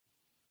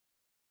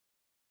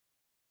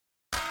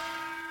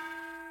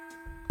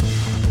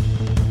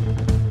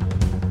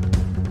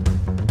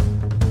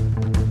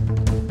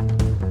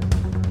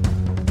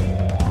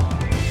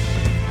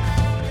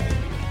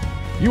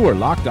You are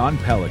Locked On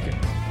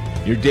Pelicans,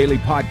 your daily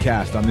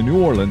podcast on the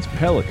New Orleans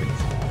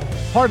Pelicans,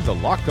 part of the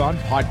Locked On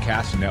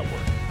Podcast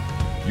Network,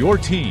 your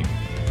team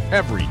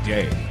every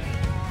day.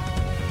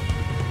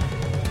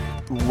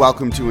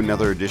 Welcome to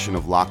another edition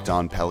of Locked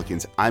On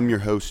Pelicans. I'm your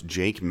host,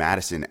 Jake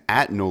Madison,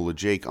 at NOLA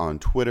Jake on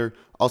Twitter,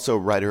 also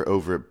writer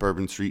over at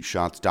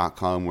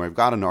bourbonstreetshots.com, where I've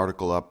got an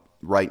article up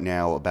right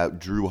now about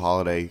Jrue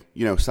Holiday,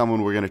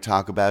 someone we're going to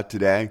talk about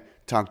today.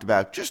 Talked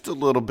about just a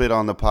little bit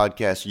on the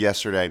podcast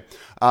yesterday,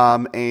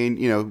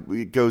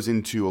 it goes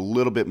into a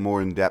little bit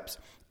more in depth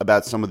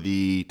about some of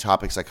the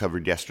topics I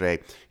covered yesterday,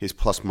 his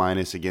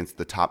plus-minus against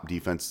the top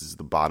defenses,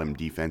 the bottom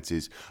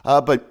defenses,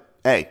 but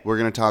hey, we're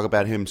going to talk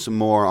about him some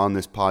more on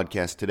this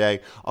podcast today.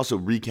 Also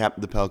recap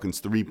the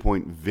Pelicans'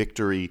 3-point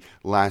victory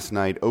last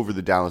night over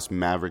the Dallas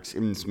Mavericks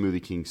in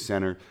Smoothie King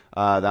Center.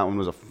 That one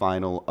was a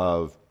final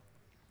of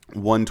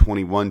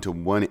 121 to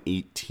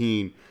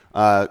 118.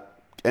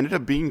 Ended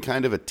up being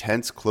kind of a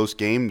tense, close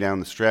game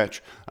down the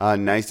stretch.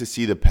 Nice to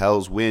see the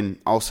Pels win.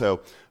 Also,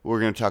 we're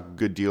going to talk a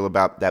good deal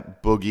about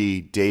that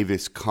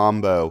Boogie-Davis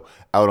combo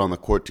out on the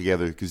court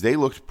together because they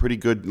looked pretty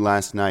good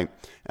last night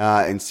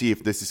and see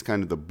if this is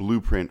kind of the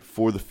blueprint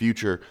for the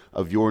future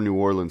of your New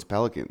Orleans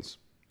Pelicans.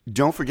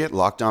 Don't forget,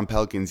 Locked On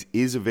Pelicans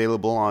is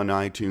available on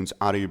iTunes,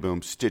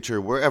 Audioboom, Stitcher,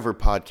 wherever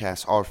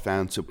podcasts are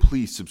found, so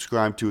please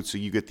subscribe to it so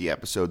you get the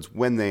episodes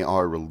when they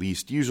are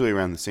released, usually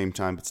around the same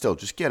time, but still,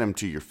 just get them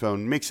to your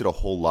phone. Makes it a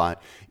whole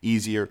lot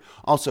easier.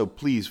 Also,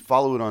 please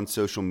follow it on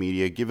social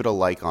media. Give it a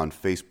like on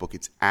Facebook.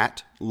 It's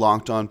at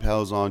Locked On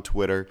Pels on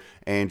Twitter,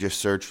 and just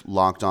search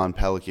Locked On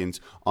Pelicans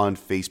on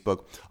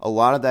Facebook. A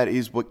lot of that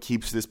is what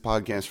keeps this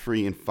podcast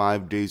free in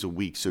 5 days a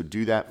week, so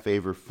do that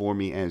favor for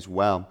me as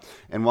well.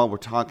 And while we're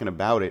talking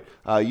about it,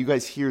 you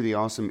guys hear the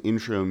awesome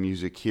intro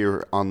music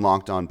here on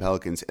Locked On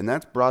Pelicans, and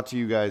that's brought to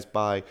you guys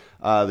by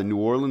the New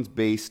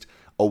Orleans-based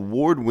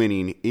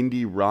award-winning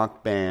indie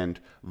rock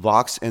band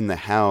Vox and the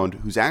Hound,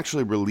 who's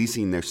actually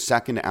releasing their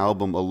second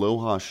album,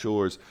 Aloha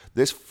Shores,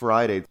 this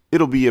Friday.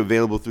 It'll be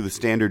available through the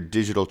standard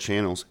digital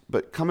channels,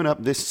 but coming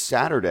up this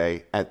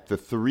Saturday at the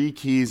Three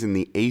Keys in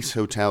the Ace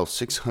Hotel,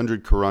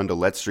 600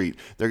 Carondelet Street,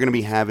 they're going to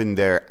be having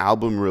their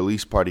album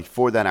release party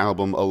for that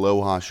album,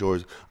 Aloha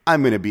Shores.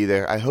 I'm going to be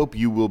there. I hope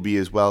you will be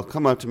as well.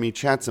 Come up to me,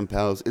 chat some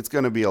pals. It's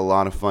going to be a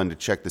lot of fun to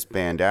check this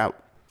band out.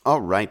 All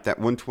right, that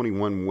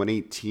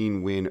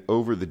 121-118 win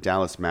over the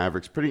Dallas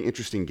Mavericks. Pretty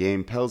interesting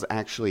game. Pels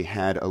actually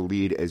had a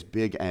lead as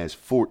big as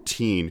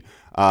 14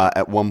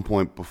 at one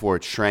point before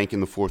it shrank in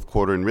the fourth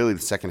quarter, and really the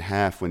second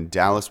half when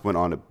Dallas went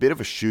on a bit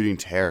of a shooting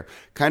tear.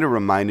 Kind of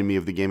reminded me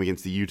of the game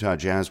against the Utah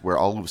Jazz where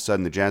all of a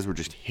sudden the Jazz were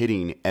just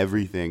hitting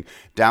everything.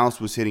 Dallas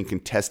was hitting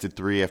contested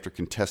three after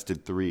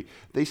contested three.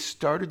 They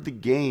started the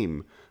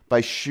game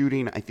by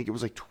shooting, I think it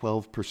was like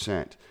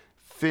 12%.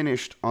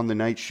 Finished on the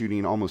night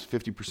shooting almost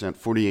 50%,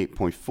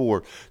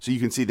 48.4. So you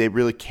can see they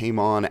really came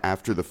on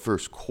after the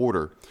first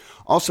quarter.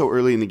 Also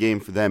early in the game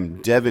for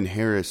them, Devin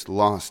Harris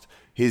lost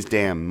his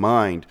damn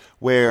mind,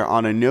 where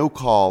on a no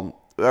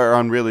call, or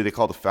on really they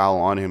called a foul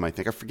on him, I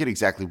think. I forget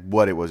exactly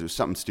what it was. It was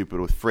something stupid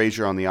with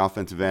Frazier on the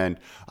offensive end.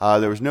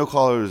 There was no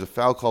call, there was a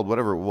foul called,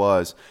 whatever it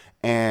was,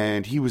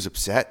 and he was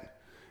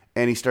upset.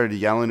 And he started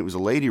yelling. It was a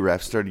lady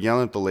ref, started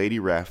yelling at the lady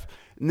ref.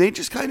 And they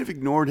just kind of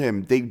ignored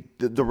him. The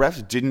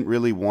refs didn't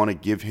really want to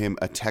give him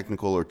a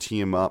technical or tee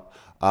him up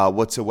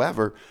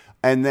whatsoever.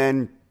 And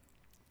then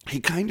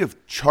he kind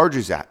of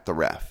charges at the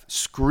ref,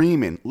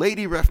 screaming,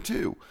 lady ref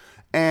too,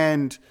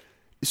 and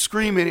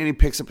screaming, and he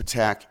picks up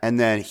attack, and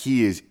then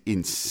he is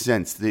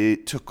incensed.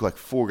 It took like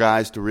 4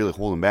 guys to really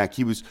hold him back.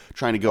 He was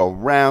trying to go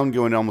around,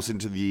 going almost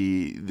into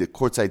the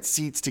courtside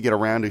seats to get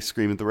around to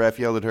scream at the ref,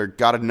 yelled at her,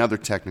 got another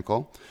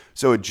technical,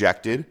 so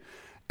ejected.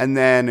 And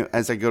then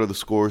as I go to the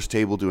scores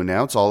table to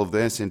announce all of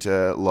this and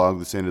to log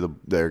this into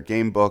their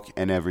game book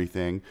and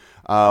everything,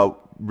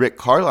 Rick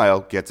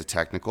Carlisle gets a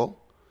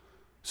technical.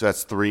 So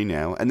that's 3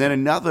 now. And then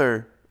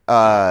another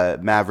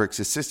Mavericks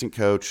assistant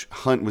coach,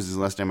 Hunt was his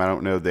last name, I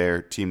don't know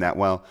their team that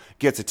well,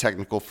 gets a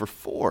technical for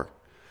 4.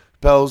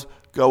 Pels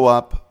go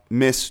up,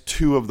 miss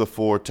 2 of the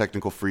 4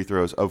 technical free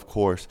throws, of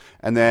course.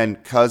 And then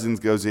Cousins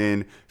goes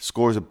in,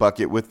 scores a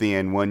bucket with the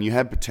N1. You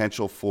had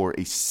potential for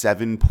a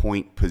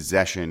 7-point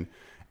possession.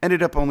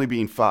 Ended up only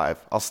being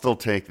 5. I'll still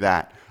take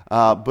that.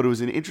 But it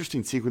was an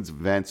interesting sequence of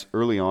events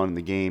early on in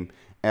the game.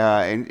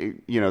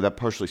 That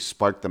partially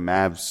sparked the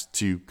Mavs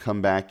to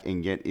come back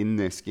and get in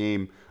this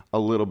game a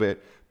little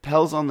bit.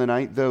 Pels on the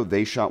night, though,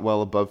 they shot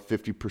well above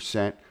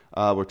 50%.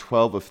 Were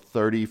 12 of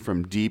 30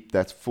 from deep.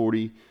 That's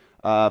 40%.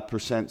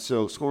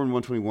 So scoring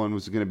 121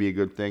 was going to be a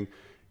good thing.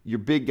 Your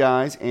big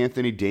guys,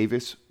 Anthony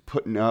Davis,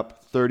 putting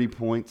up 30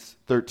 points,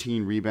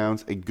 13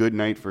 rebounds. A good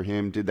night for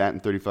him. Did that in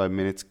 35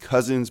 minutes.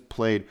 Cousins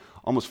played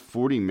almost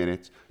 40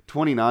 minutes,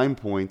 29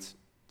 points,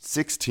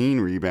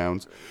 16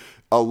 rebounds.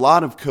 A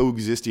lot of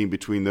coexisting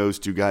between those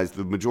two guys.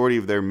 The majority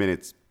of their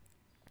minutes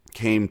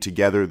came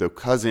together, though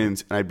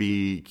Cousins, and I'd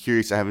be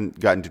curious, I haven't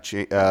gotten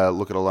to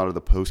look at a lot of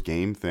the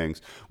post-game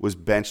things, was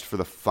benched for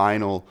the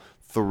final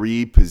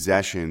 3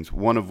 possessions,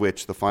 one of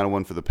which, the final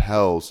one for the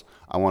Pels,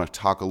 I want to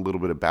talk a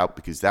little bit about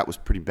because that was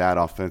pretty bad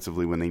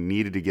offensively when they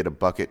needed to get a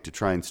bucket to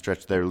try and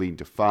stretch their lead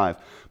to 5.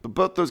 But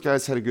both those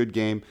guys had a good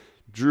game.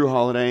 Jrue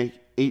Holiday,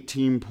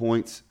 18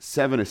 points,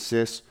 7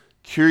 assists.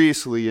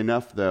 Curiously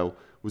enough, though,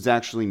 was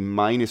actually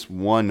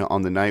 -1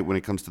 on the night when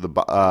it comes to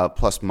the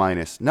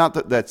plus-minus. Not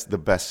that that's the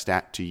best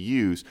stat to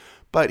use,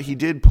 but he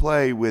did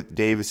play with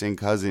Davis and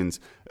Cousins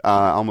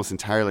almost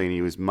entirely, and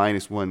he was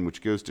 -1,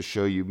 which goes to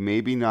show you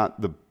maybe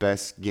not the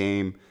best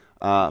game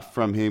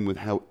from him with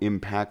how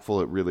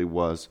impactful it really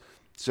was.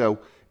 So,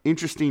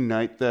 interesting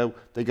night, though.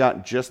 They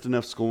got just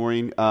enough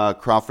scoring.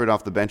 Crawford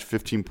off the bench,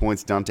 15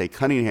 points. Dante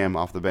Cunningham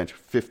off the bench,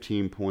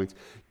 15 points.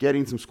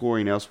 Getting some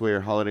scoring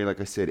elsewhere. Holiday, like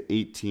I said,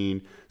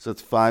 18. So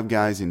it's 5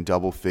 guys in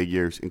double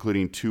figures,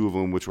 including 2 of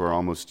them, which were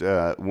almost,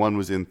 one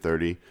was in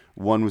 30,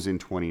 one was in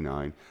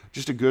 29.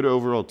 Just a good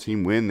overall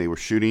team win. They were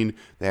shooting.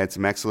 They had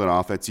some excellent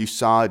offense. You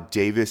saw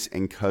Davis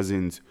and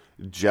Cousins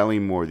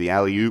gelling more. The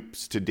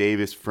alley-oops to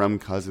Davis from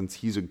Cousins.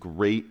 He's a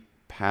great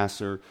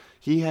passer.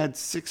 He had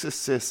 6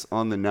 assists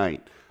on the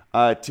night.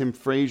 Tim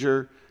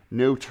Frazier,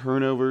 no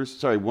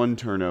turnovers. 1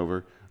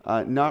 turnover.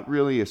 Not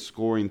really a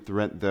scoring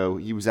threat, though.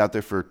 He was out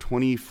there for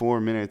 24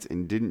 minutes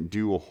and didn't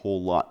do a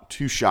whole lot.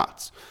 2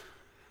 shots.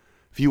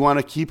 If you want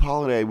to keep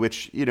Holiday,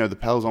 which, the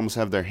Pels almost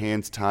have their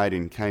hands tied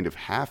and kind of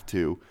have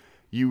to,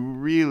 you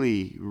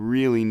really,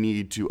 really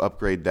need to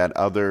upgrade that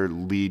other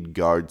lead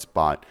guard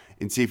spot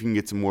and see if you can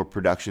get some more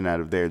production out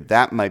of there.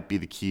 That might be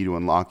the key to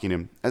unlocking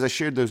him. As I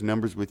shared those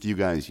numbers with you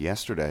guys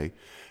yesterday,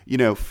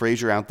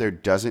 Frazier out there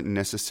doesn't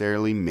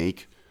necessarily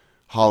make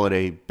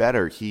Holiday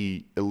better.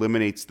 He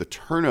eliminates the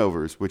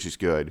turnovers, which is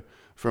good,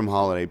 from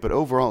Holiday. But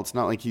overall, it's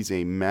not like he's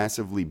a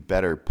massively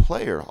better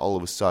player all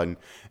of a sudden.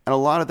 And a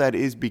lot of that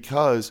is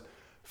because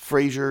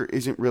Frazier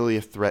isn't really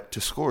a threat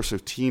to score. So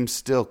teams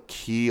still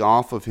key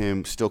off of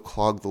him, still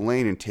clog the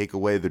lane and take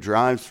away the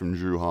drives from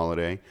Jrue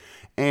Holiday.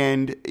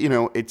 And,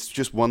 it's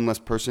just one less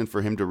person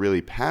for him to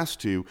really pass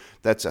to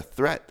that's a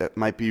threat. That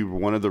might be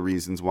one of the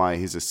reasons why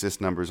his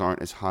assist numbers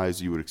aren't as high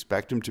as you would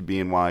expect him to be,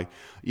 and why,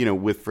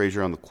 with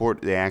Frazier on the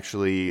court, they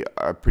actually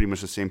are pretty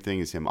much the same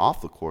thing as him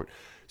off the court.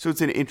 So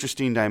it's an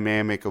interesting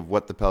dynamic of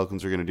what the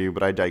Pelicans are going to do,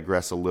 but I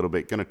digress a little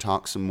bit. Going to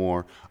talk some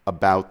more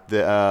about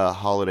the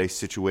Holiday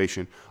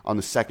situation on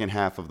the second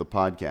half of the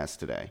podcast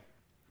today.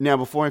 Now,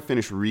 before I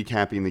finish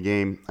recapping the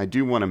game, I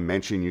do want to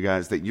mention, you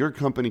guys, that your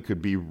company could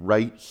be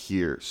right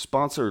here.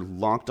 Sponsor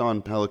Locked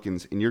On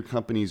Pelicans, and your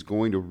company is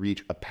going to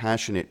reach a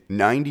passionate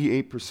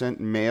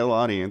 98% male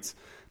audience.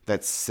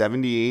 That's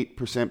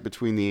 78%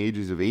 between the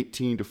ages of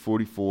 18 to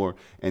 44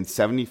 and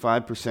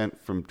 75%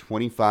 from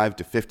 25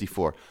 to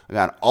 54. I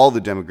got all the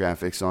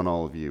demographics on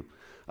all of you.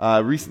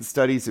 Recent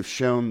studies have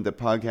shown that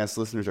podcast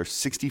listeners are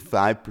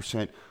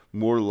 65%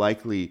 more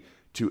likely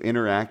to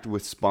interact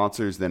with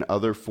sponsors than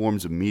other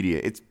forms of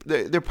media.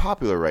 They're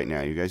popular right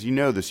now, you guys. You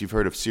know this. You've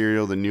heard of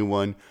Serial, the new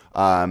one.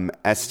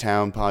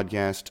 S-Town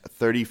podcast.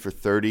 30 for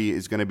 30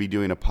 is going to be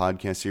doing a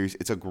podcast series.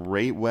 It's a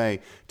great way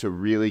to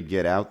really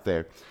get out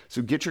there.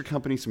 So get your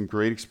company some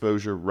great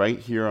exposure right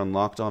here on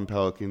Locked On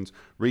Pelicans.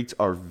 Rates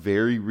are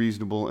very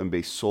reasonable and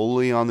based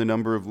solely on the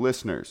number of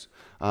listeners.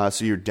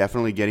 So you're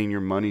definitely getting your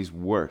money's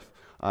worth.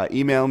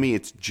 Email me.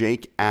 It's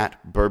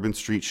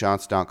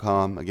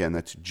jake@bourbonstreetshots.com. Again,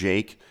 that's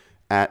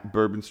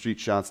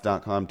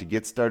jake@bourbonstreetshots.com to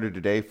get started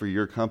today for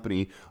your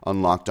company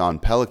on Locked On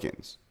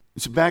Pelicans.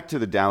 So back to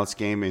the Dallas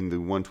game and the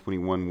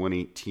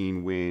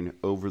 121-118 win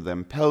over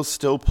them. Pels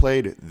still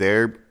played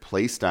their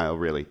play style,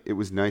 really. It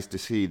was nice to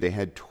see. They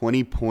had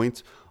 20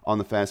 points on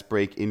the fast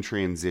break in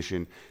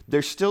transition.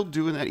 They're still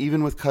doing that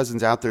even with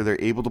Cousins out there. They're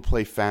able to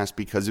play fast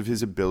because of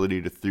his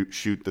ability to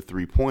shoot the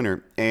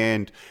three-pointer.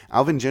 And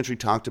Alvin Gentry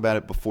talked about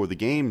it before the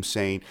game,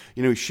 saying,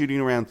 he's shooting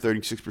around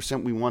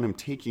 36%. We want him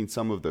taking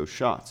some of those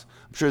shots.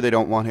 I'm sure they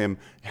don't want him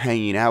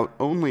hanging out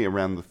only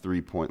around the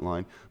three-point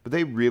line, but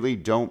they really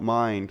don't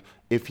mind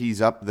if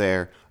he's up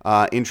there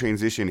in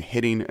transition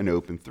hitting an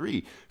open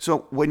three.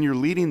 So when you're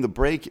leading the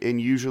break, and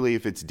usually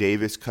if it's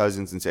Davis,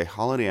 Cousins, and say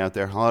Holiday out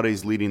there,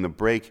 Holiday's leading the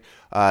break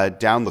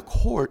down the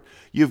court,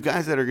 you have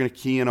guys that are going to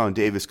key in on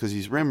Davis because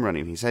he's rim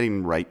running. He's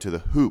heading right to the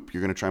hoop.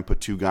 You're going to try and put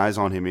 2 guys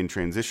on him in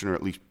transition, or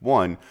at least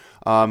one,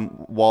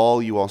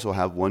 while you also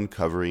have one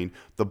covering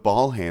the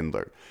ball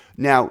handler.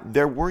 Now,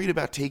 they're worried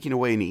about taking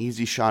away an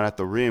easy shot at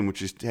the rim,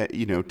 which is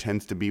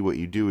tends to be what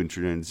you do in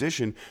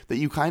transition, that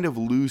you kind of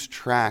lose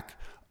track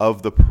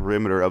of the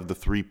perimeter of the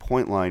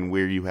three-point line,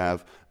 where you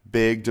have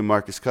big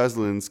DeMarcus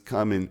Cousins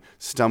coming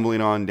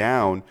stumbling on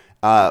down,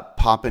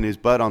 popping his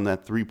butt on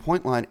that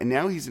three-point line, and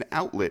now he's an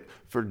outlet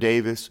for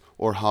Davis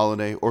or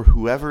Holiday or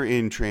whoever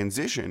in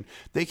transition.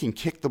 They can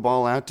kick the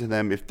ball out to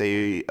them if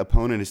the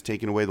opponent has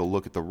taken away the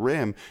look at the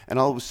rim, and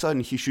all of a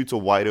sudden he shoots a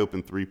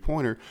wide-open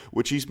three-pointer,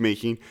 which he's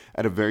making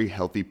at a very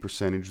healthy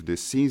percentage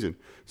this season.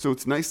 So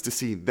it's nice to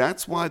see.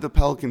 That's why the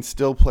Pelicans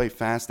still play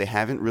fast. They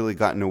haven't really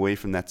gotten away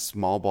from that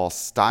small ball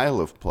style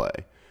of play.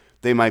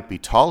 They might be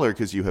taller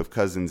because you have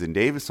Cousins and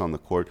Davis on the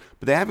court,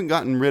 but they haven't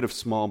gotten rid of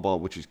small ball,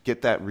 which is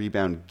get that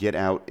rebound, get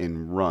out,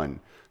 and run.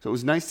 So it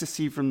was nice to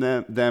see from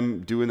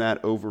them doing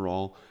that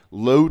overall.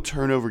 Low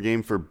turnover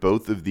game for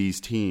both of these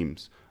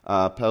teams.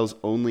 Pels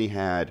only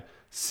had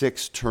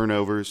 6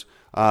 turnovers,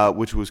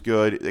 which was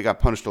good. They got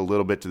punished a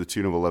little bit to the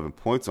tune of 11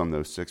 points on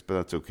those 6, but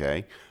that's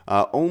okay.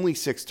 Only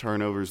 6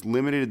 turnovers,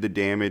 limited the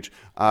damage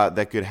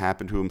that could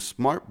happen to them.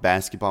 Smart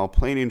basketball,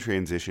 playing in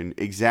transition,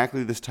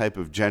 exactly this type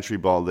of Gentry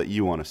ball that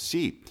you want to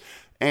see.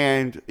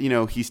 And,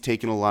 he's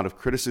taken a lot of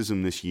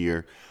criticism this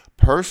year.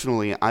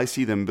 Personally, I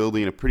see them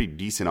building a pretty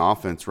decent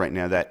offense right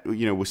now that,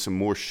 with some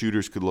more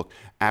shooters could look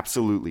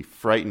absolutely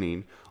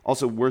frightening.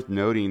 Also worth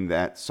noting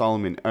that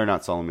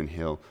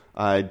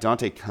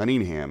Dante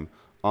Cunningham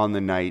on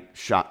the night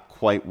shot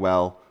quite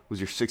well, was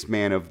your 6th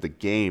man of the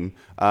game,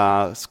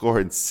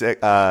 scored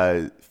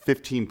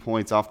 15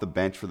 points off the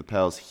bench for the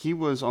Pels. He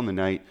was on the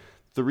night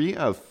 3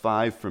 of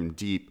 5 from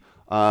deep,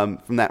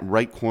 from that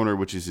right corner,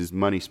 which is his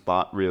money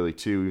spot really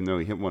too, even though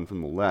he hit one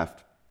from the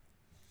left.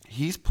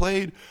 He's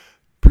played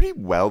pretty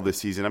well this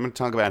season. I'm going to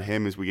talk about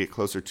him as we get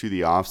closer to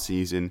the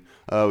offseason,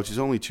 which is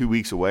only 2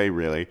 weeks away,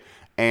 really.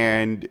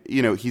 And,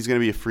 he's going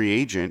to be a free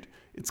agent.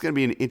 It's going to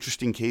be an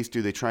interesting case.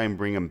 Do they try and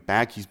bring him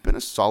back? He's been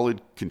a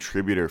solid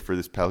contributor for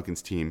this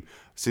Pelicans team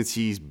since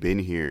he's been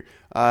here.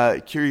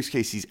 Curious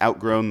case, he's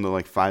outgrown the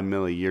 $5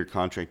 million a year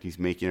contract he's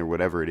making or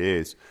whatever it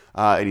is,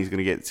 and he's going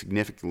to get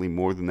significantly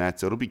more than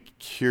that. So it'll be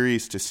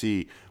curious to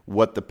see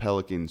what the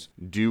Pelicans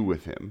do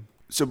with him.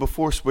 So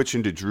before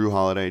switching to Jrue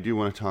Holiday, I do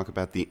want to talk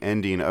about the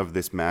ending of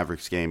this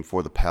Mavericks game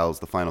for the Pels,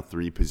 the final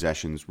 3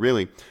 possessions.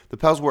 Really, the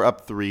Pels were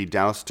up 3,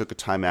 Dallas took a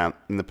timeout,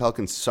 and the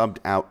Pelicans subbed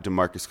out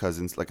DeMarcus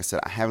Cousins. Like I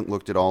said, I haven't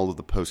looked at all of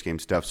the post-game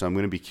stuff, so I'm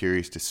going to be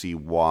curious to see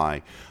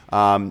why.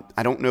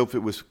 I don't know if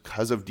it was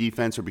because of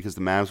defense or because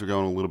the Mavs were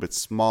going a little bit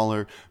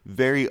smaller.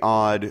 Very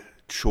odd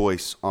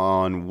choice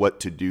on what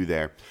to do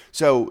there.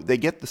 So they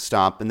get the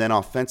stop, and then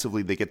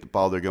offensively they get the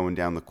ball, they're going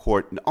down the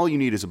court, and all you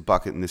need is a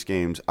bucket, and this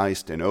game's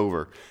iced and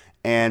over.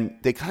 And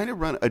they kind of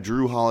run a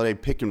Jrue Holiday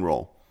pick and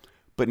roll,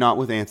 but not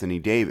with Anthony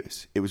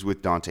Davis. It was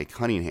with Dante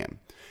Cunningham.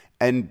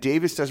 And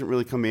Davis doesn't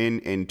really come in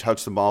and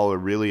touch the ball or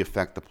really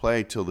affect the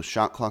play till the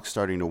shot clock's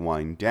starting to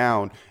wind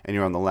down and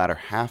you're on the latter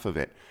half of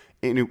it.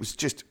 And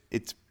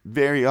it's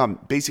very,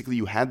 basically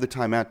you had the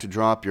timeout to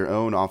draw up your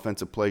own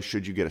offensive play.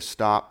 Should you get a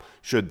stop?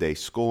 Should they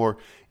score?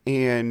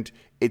 And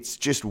it's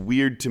just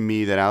weird to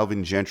me that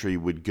Alvin Gentry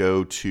would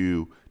go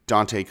to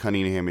Dante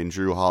Cunningham and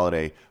Jrue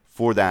Holiday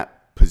for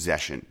that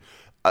possession.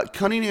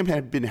 Cunningham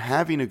had been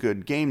having a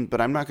good game,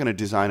 but I'm not going to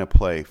design a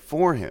play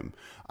for him.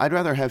 I'd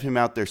rather have him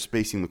out there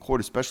spacing the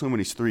court, especially when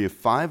he's 3 of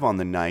 5 on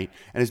the night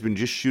and has been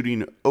just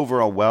shooting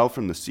overall well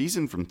from the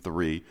season from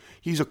 3.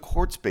 He's a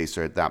court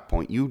spacer at that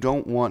point. You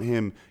don't want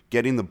him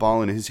getting the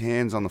ball in his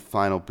hands on the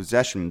final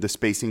possession. The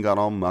spacing got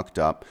all mucked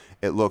up.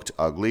 It looked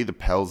ugly. The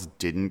Pels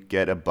didn't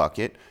get a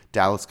bucket.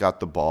 Dallas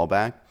got the ball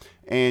back.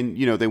 And,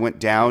 they went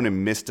down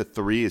and missed a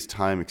 3 as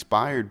time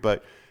expired,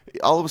 but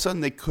all of a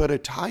sudden they could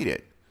have tied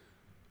it.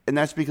 And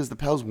that's because the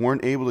Pels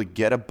weren't able to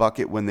get a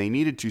bucket when they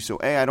needed to. So,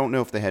 I don't know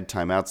if they had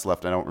timeouts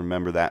left. I don't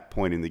remember that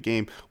point in the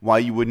game. Why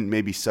you wouldn't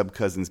maybe sub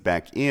Cousins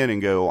back in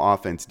and go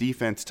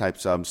offense-defense type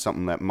sub,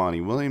 something that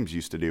Monty Williams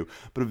used to do.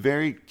 But a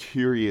very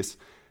curious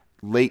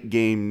late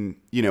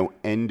game,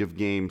 end of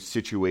game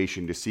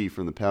situation to see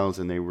from the Pels.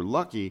 And they were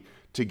lucky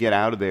to get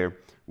out of there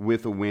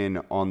with a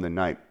win on the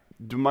night.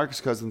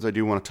 DeMarcus Cousins, I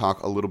do want to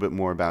talk a little bit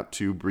more about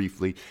too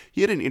briefly.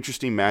 He had an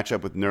interesting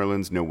matchup with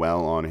Nerlens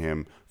Noel on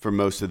him for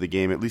most of the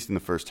game, at least in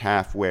the first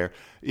half, where,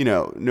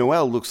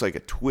 Noel looks like a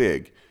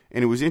twig.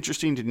 And it was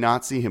interesting to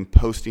not see him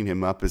posting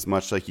him up as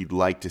much like you'd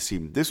like to see.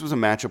 This was a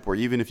matchup where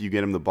even if you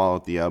get him the ball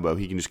at the elbow,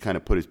 he can just kind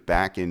of put his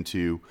back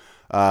into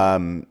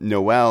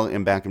Noel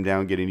and back him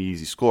down and get an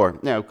easy score.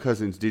 Now,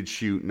 Cousins did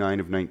shoot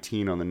 9 of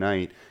 19 on the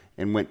night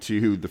and went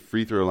to the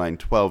free throw line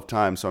 12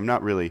 times, so I'm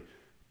not really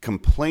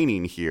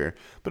complaining here,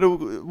 but it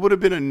would have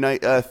been a nice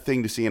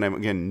thing to see, and I'm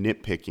again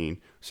nitpicking,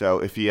 so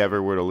if he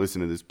ever were to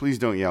listen to this, please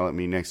don't yell at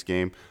me next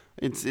game.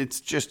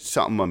 It's just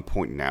something I'm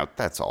pointing out,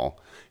 that's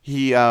all.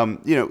 He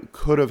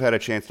could have had a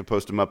chance to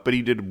post him up, but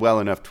he did well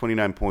enough.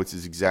 29 points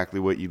is exactly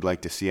what you'd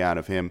like to see out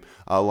of him,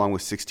 along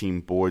with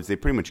 16 boards. They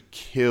pretty much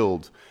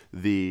killed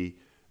the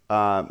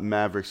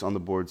Mavericks on the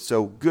board,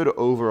 so good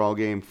overall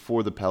game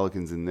for the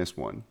Pelicans in this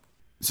one.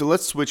 So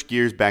let's switch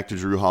gears back to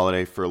Jrue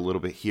Holiday for a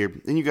little bit here.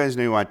 And you guys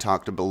know I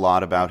talked a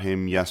lot about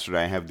him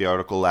yesterday. I have the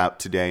article out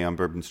today on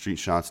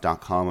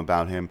bourbonstreetshots.com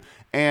about him.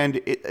 And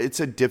it's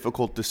a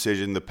difficult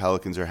decision the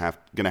Pelicans are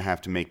going to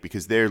have to make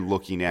because they're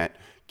looking at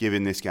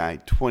giving this guy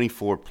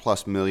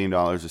 $24+ million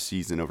a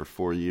season over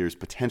 4 years,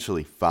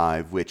 potentially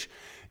 5, which,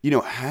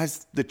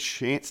 has the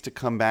chance to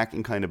come back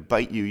and kind of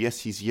bite you. Yes,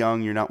 he's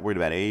young. You're not worried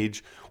about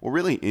age or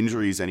really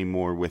injuries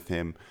anymore with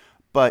him.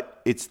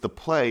 But it's the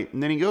play.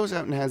 And then he goes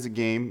out and has a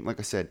game, like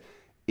I said,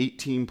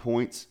 18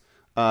 points,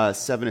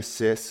 7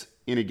 assists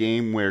in a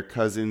game where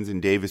Cousins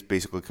and Davis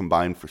basically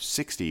combined for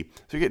 60.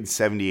 So you're getting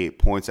 78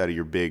 points out of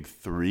your big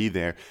 3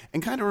 there.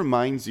 And kind of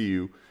reminds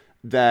you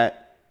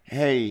that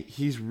hey,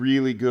 he's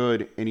really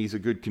good and he's a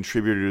good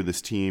contributor to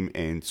this team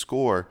and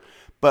score.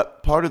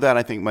 But part of that,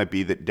 I think, might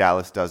be that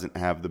Dallas doesn't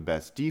have the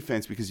best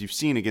defense, because you've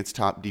seen against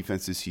top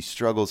defenses he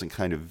struggles and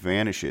kind of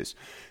vanishes.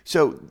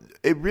 So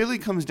it really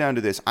comes down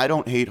to this. I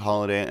don't hate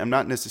Holiday. I'm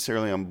not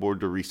necessarily on board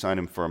to re-sign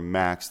him for a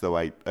max, though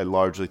I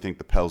largely think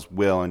the Pels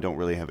will and don't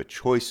really have a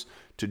choice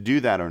to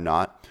do that or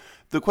not.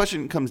 The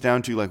question comes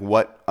down to, like,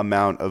 what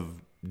amount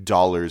of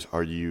dollars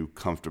are you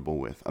comfortable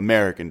with?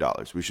 American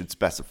dollars, we should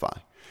specify.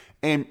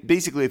 And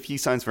basically, if he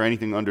signs for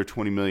anything under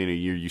 $20 million a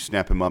year, you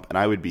snap him up, and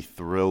I would be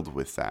thrilled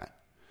with that.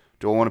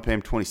 Do I want to pay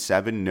him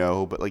 $27?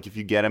 No, but like if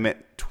you get him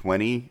at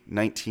 $20,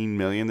 $19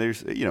 million,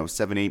 there's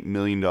 $7-8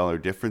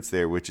 million difference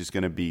there, which is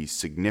going to be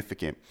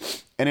significant.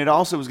 And it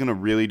also is going to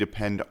really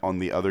depend on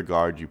the other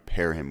guard you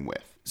pair him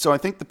with. So I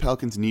think the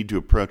Pelicans need to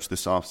approach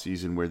this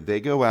offseason where they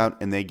go out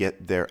and they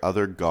get their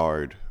other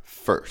guard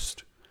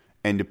first.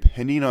 And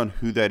depending on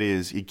who that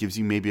is, it gives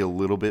you maybe a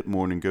little bit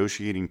more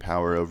negotiating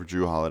power over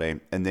Jrue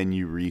Holiday, and then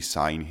you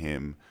re-sign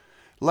him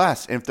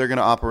less. And if they're going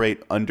to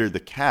operate under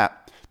the cap,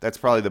 that's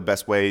probably the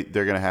best way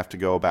they're going to have to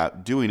go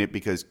about doing it,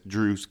 because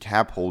Jrue's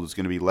cap hold is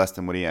going to be less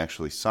than what he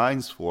actually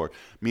signs for,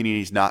 meaning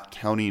he's not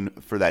counting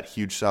for that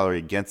huge salary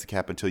against the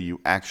cap until you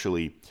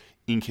actually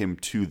ink him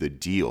to the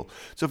deal.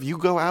 So if you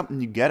go out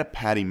and you get a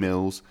Patty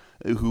Mills,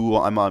 who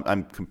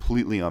I'm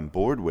completely on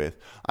board with,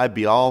 I'd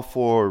be all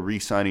for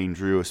re-signing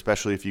Jrue,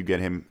 especially if you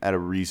get him at a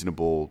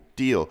reasonable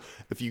deal.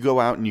 If you go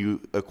out and you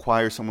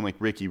acquire someone like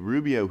Ricky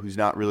Rubio, who's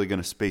not really going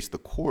to space the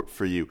court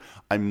for you,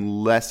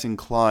 I'm less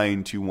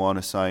inclined to want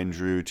to sign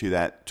Jrue to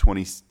that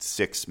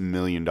 $26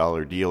 million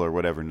deal or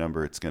whatever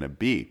number it's going to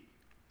be,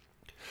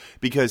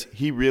 because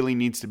he really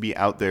needs to be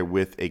out there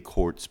with a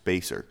court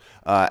spacer.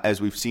 As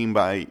we've seen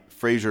by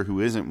Frazier, who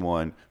isn't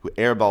one, who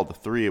airballed the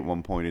three at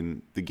one point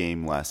in the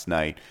game last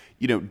night,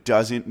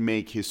 doesn't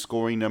make his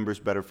scoring numbers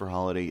better for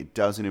Holiday. It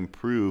doesn't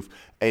improve,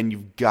 and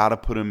you've got to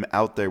put him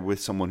out there with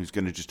someone who's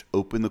going to just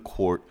open the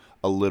court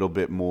a little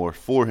bit more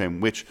for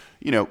him, which,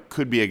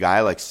 could be a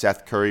guy like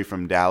Seth Curry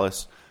from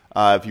Dallas,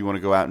 if you want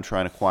to go out and try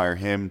and acquire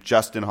him.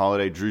 Justin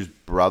Holiday, Jrue's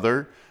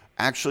brother,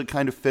 actually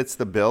kind of fits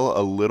the bill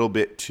a little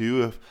bit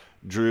too, if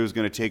Jrue is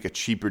going to take a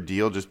cheaper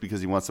deal just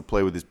because he wants to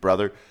play with his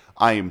brother.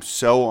 I am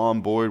so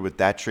on board with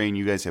that train.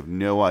 You guys have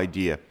no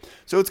idea.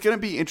 So it's going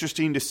to be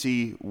interesting to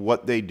see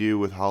what they do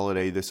with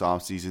Holiday this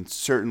offseason.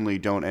 Certainly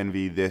don't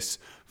envy this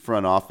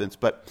front offense,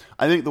 but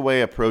I think the way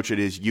I approach it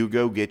is you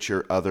go get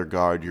your other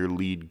guard, your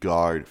lead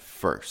guard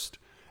first,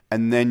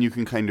 and then you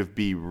can kind of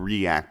be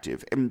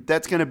reactive. And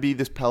that's going to be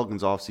this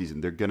Pelicans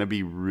offseason. They're going to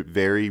be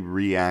very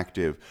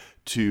reactive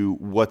to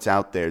what's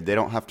out there. They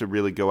don't have to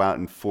really go out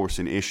and force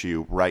an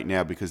issue right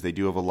now because they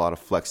do have a lot of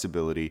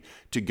flexibility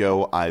to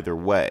go either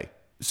way.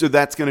 So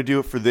that's going to do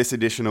it for this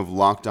edition of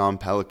Locked On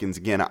Pelicans.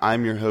 Again,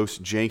 I'm your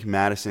host, Jake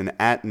Madison,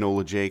 at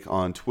NolaJake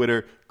on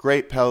Twitter.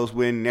 Great Pels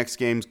win. Next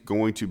game's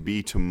going to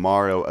be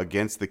tomorrow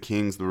against the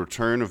Kings. The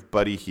return of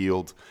Buddy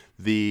Hield.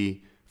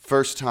 The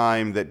first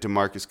time that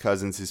DeMarcus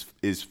Cousins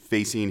is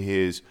facing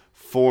his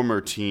former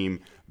team,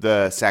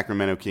 the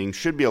Sacramento Kings.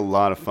 Should be a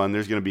lot of fun.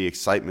 There's going to be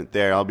excitement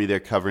there. I'll be there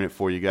covering it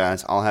for you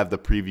guys. I'll have the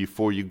preview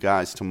for you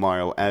guys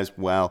tomorrow as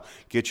well.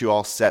 Get you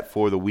all set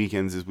for the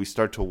weekends as we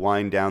start to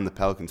wind down the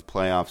Pelicans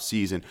playoff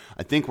season.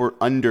 I think we're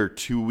under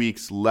 2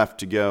 weeks left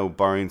to go,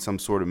 barring some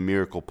sort of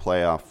miracle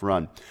playoff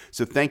run.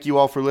 So thank you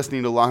all for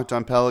listening to Locked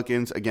On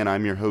Pelicans. Again,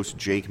 I'm your host,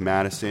 Jake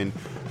Madison,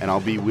 and I'll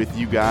be with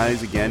you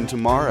guys again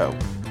tomorrow.